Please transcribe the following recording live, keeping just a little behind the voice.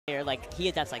player, like, he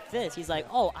adapts like this. He's like,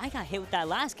 oh, I got hit with that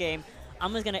last game.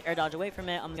 I'm just going to air dodge away from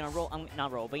it. I'm going to roll. I'm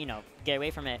not roll, but, you know, get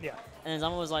away from it. Yeah. And then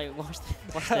Zama was like, watch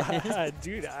this.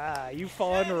 Dude, you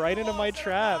fallen right into my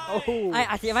trap. Oh.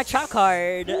 I think my trap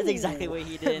card. That's exactly what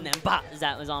he did. And then, bah,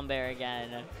 that was on bear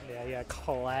again. Yeah,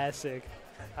 classic.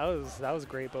 That was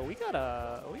great. But we got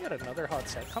another hot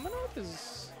set coming up.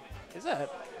 Is that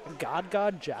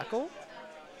God Jakal?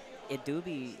 It do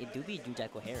be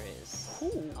Jakal Harris.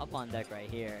 Ooh. Up on deck right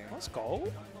here. Let's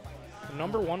go.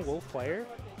 #1 Wolf player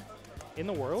in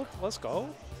the world. Let's go.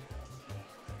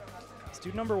 Is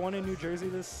dude #1 in New Jersey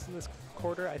this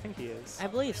quarter? I think he is. I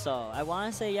believe so. I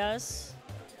want to say yes.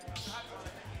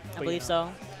 I believe so.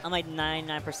 I'm like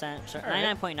 99% sure.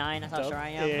 99.9. That's how sure I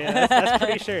am. Yeah, that's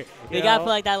pretty sure. We gotta put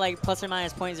like that, like plus or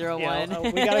minus 0.01. Yeah,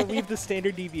 we gotta leave the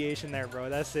standard deviation there, bro.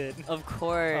 That's it. Of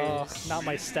course. Oh, not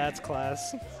my stats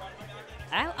class.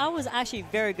 I was actually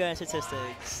very good at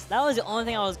statistics. That was the only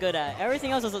thing I was good at.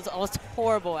 Everything else I was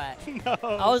horrible at. No.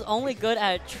 I was only good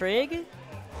at trig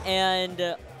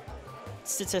and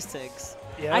statistics.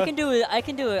 Yeah. I can do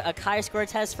a chi-square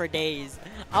test for days.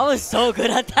 I was so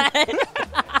good at that.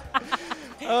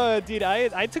 Dude,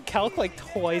 I took calc like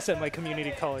twice at my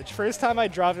community college. First time I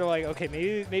dropped it, like, okay,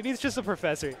 maybe it's just a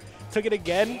professor. Took it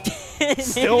again,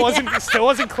 still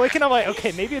wasn't clicking. I'm like,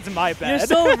 okay, maybe it's my bad. You're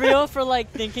so real for like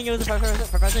thinking it was a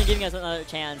professor and giving us another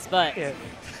chance. But yeah.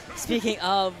 Speaking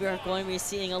of, we're going to be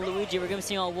seeing a Luigi. We're going to be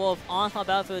seeing a Wolf on top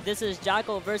battlefield. This is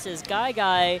Jakal versus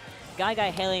GuyGuy.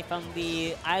 GuyGuy hailing from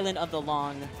the island of the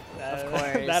long, of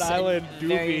course. That island do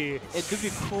be. It do be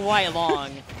quite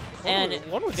long. And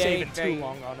one would say even too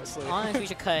long, honestly. Honestly, we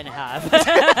should cut it in half.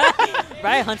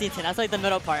 Right, Huntington, that's like the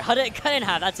middle part. Cut it in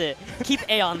half, that's it. Keep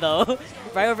A on, though.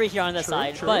 Right over here on the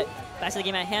side. True. But back to the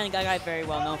game at hand, GuyGuy very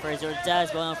well known for his zero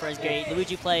deaths, well known for his great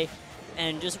Luigi play.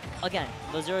 And just, again,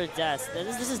 those zero deaths.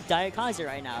 This is Daikaze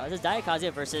right now. This is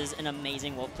Daikaze versus an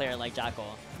amazing Wolf player like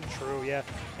Jakal. True, yeah.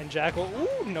 And Jakal,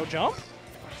 ooh, no jump?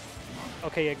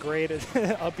 Okay, yeah, great.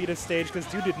 Upbeat a stage, because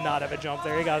dude did not have a jump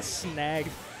there. He got snagged.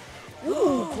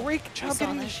 Ooh, great job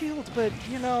getting the shield, but,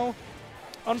 you know,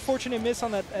 unfortunate miss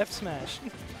on that F smash.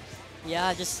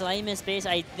 Yeah, just slightly missed space.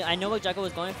 I know what Jakal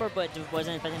was going for, but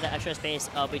wasn't expecting the extra space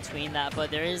between that. But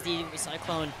there is the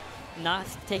Cyclone not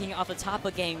taking it off the top,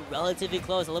 but getting relatively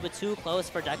close, a little bit too close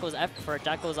for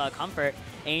Jakal's comfort.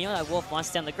 And you know that Wolf wants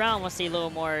to stay on the ground, wants to see a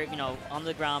little more, you know, on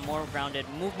the ground, more grounded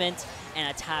movement and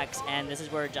attacks. And this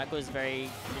is where Jakal is probably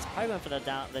going for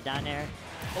the down air,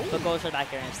 but goes for the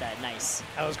back air instead. Nice.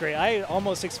 That was great. I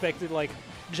almost expected like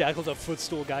Jakal to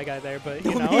footstool GuyGuy there, but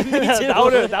you know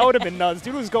that would have been nuts.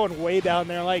 Dude was going way down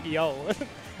there, like, yo, am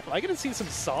I gonna see some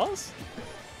sauce?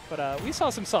 But we saw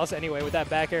some sauce anyway with that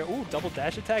back air. Ooh, double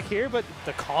dash attack here, but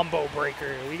the combo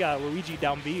breaker. We got Luigi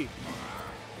down B.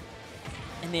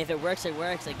 I mean, if it works, it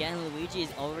works. Again, Luigi is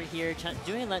over here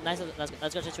doing a nice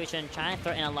let's go situation, trying to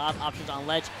throw in a lot of options on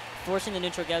ledge, forcing the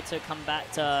neutral get up to come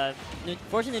back to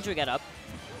forcing the neutral get up,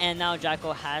 and now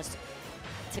Jakal has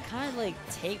to kind of like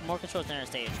take more control center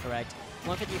stage. Correct.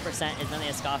 150% is nothing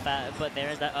to scoff at, but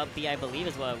there's that up B, I believe,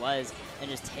 is what it was, and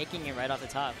just taking it right off the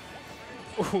top.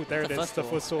 Ooh, there it is, the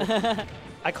footstool.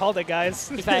 I called it, guys.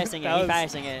 He's practicing it. He's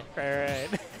practicing it. Right.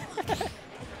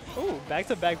 Ooh,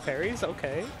 back-to-back parries.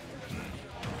 Okay.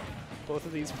 Both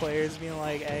of these players being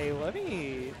like, "Hey, let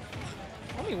me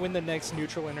win the next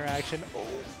neutral interaction." Oh,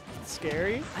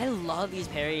 scary. I love these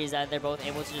parries that they're both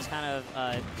able to just kind of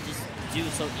just do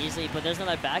so easily. But there's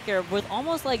another back air with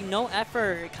almost like no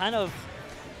effort. Kind of,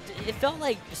 it felt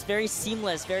like just very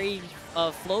seamless, very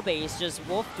flow-based, just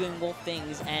Wolf doing Wolf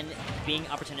things and being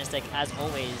opportunistic as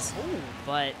always. Ooh.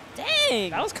 But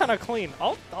dang! That was kind of clean.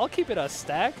 I'll keep it a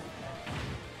stack.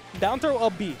 Down throw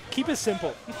up B. Keep it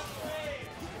simple.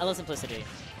 I love simplicity.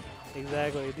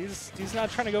 Exactly. He's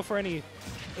not trying to go for any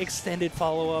extended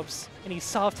follow-ups, any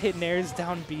soft hit nairs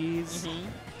down Bs.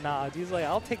 Nah, he's like,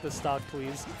 I'll take the stock,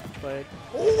 please. But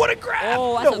oh, what a grab!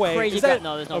 Oh, that's no a crazy grab.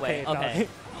 No, there's no way. Okay.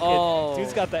 Oh,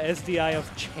 dude's got the SDI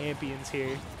of champions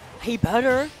here. He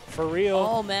better. For real.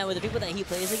 Oh, man, with the people that he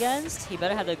plays against, he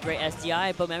better have the great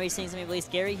SDI. But maybe he's seeing something really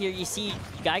scary here. You see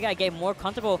GuyGuy get more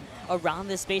comfortable around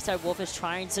this space that Wolf is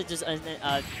trying to just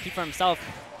keep for himself.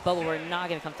 But what we're not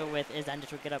going to come through with is that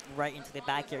neutral get up right into the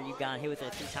back air. You got hit with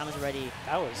it 3 times already.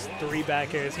 That was 3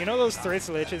 back airs. You know those Thresh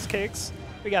Liches kicks?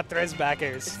 We got Thresh back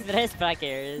airs. Thresh back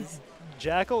airs.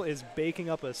 Jakal is baking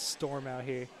up a storm out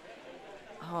here.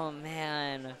 Oh,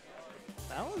 man.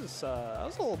 That was a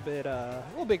little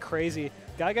bit crazy.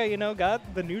 GuyGuy, you know,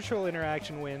 got the neutral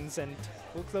interaction wins and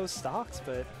took those stocks,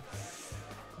 but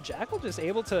Jakal just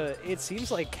able to, it seems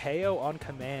like KO on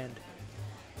command.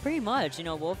 Pretty much. You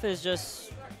know, Wolf is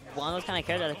just one of those kind of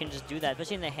characters that can just do that,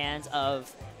 especially in the hands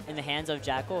of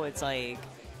Jakal. It's like,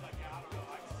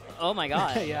 oh my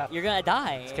god, yeah. you're gonna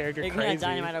die. This character you're crazy.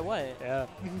 gonna die no matter what. Yeah.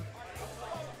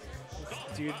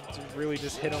 This dude really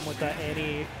just hit him with the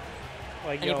any,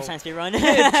 like, Any yo. percent speed run.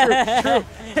 True.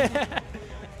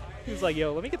 He's like,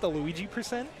 yo, let me get the Luigi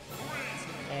 %.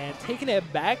 And taking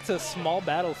it back to small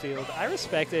battlefield. I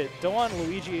respect it. Don't want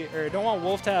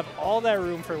Wolf to have all that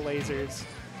room for lasers.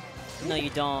 No, you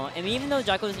don't. I mean, even though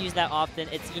Jakal doesn't use that often,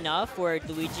 it's enough where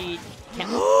Luigi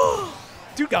can't.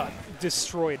 Dude got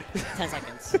destroyed. 10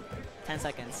 seconds. 10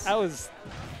 seconds. That was,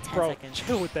 10 bro, seconds.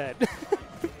 chill with that.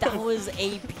 That was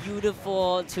a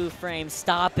beautiful 2-frame.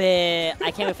 Stop it.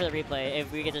 I can't wait for the replay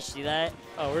if we get to see that.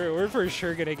 Oh, we're for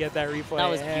sure going to get that replay. That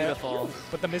was beautiful.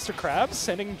 But the Mr. Krabs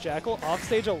sending Jakal off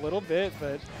stage a little bit,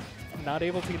 but not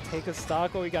able to take a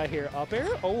stock. What we got here? Up air?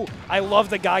 Oh, I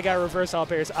love the GuyGuy reverse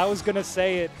up airs. I was going to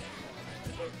say it.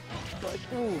 But,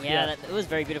 ooh, Yeah, it was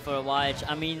very beautiful to watch.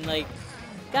 I mean, like,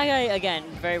 GuyGuy, again,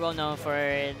 very well known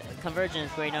for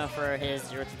Convergence, very known for his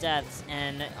 0 to deaths,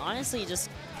 and honestly, just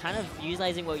kind of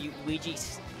utilizing what Luigi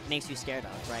makes you scared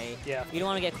of, right? Yeah. You don't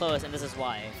want to get close, and this is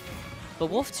why. But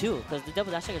Wolf too, because the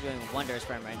double dash attack is doing wonders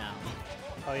for him right now.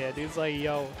 Oh yeah, dude's like,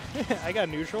 yo, I got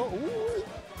neutral. Ooh.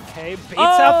 Okay, baits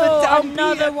out the down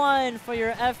another one for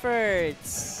your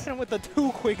efforts. And with the 2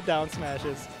 quick down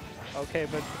smashes. Okay,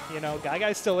 but, you know,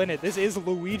 GuyGuy's still in it. This is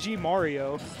Luigi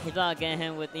Mario. He's about to get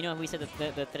him with, you know, we said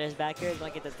the tres back here. He's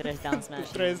going to get the tres down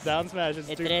smashes. Tres down smashes,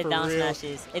 dude, tres for down real.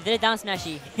 smashes. Tres down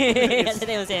smashy. That's what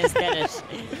they would say in Spanish.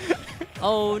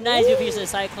 Oh, nice move use of the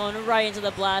Cyclone right into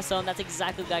the blast zone. That's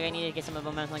exactly what GuyGuy needed to get some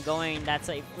momentum going. That's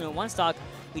a, one stock.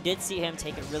 We did see him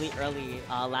take it really early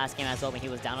last game as well when he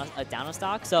was down a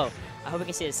stock. So I hope we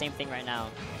can see the same thing right now.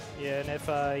 Yeah, and if,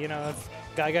 you know, if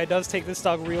GuyGuy does take this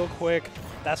stock real quick,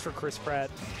 that's for Chris Pratt,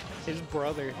 his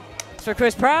brother. It's for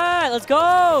Chris Pratt. Let's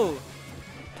go.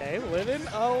 Okay, living.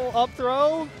 Oh, up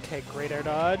throw. Okay, great air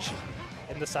dodge.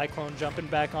 And the Cyclone jumping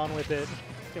back on with it.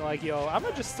 You're like, yo, I'm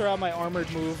going to just throw out my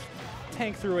armored move,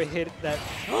 tank through a hit that...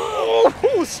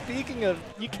 Oh, speaking of...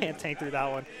 You can't tank through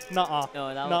that one. Nuh-uh.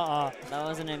 No, that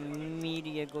was an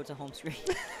immediate go to home screen.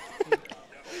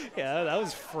 Yeah, that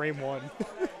was frame 1.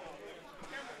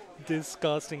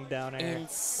 Disgusting down air.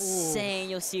 Insane. Ooh.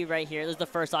 You'll see right here. This is the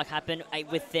first stock happen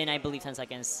within, I believe, 10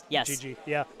 seconds. Yes. GG.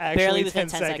 Yeah. Actually, barely within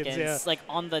 10 seconds. Yeah. Like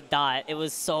on the dot. It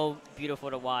was so beautiful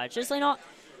to watch. Just like not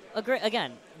a great,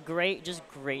 again, great, just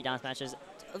great down smashes.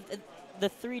 The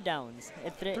 3 downs.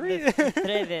 Three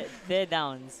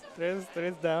downs. There's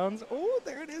downs. Oh,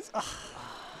 there it is.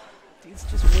 Dude's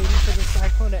just waiting for the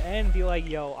Cyclone to end and be like,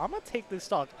 yo, I'm going to take this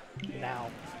stock now.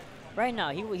 Right now,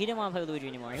 he didn't want to play Luigi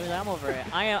anymore. He was like, I'm over it.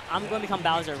 I'm going to become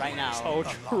Bowser right now. So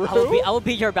true. I will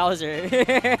be your Bowser.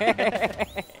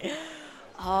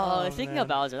 Speaking of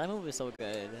Bowser, that movie was so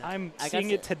good. I'm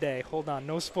seeing it today. Hold on,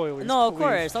 no spoilers. No,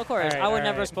 please. of course. Right, I would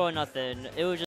never spoil nothing. It was just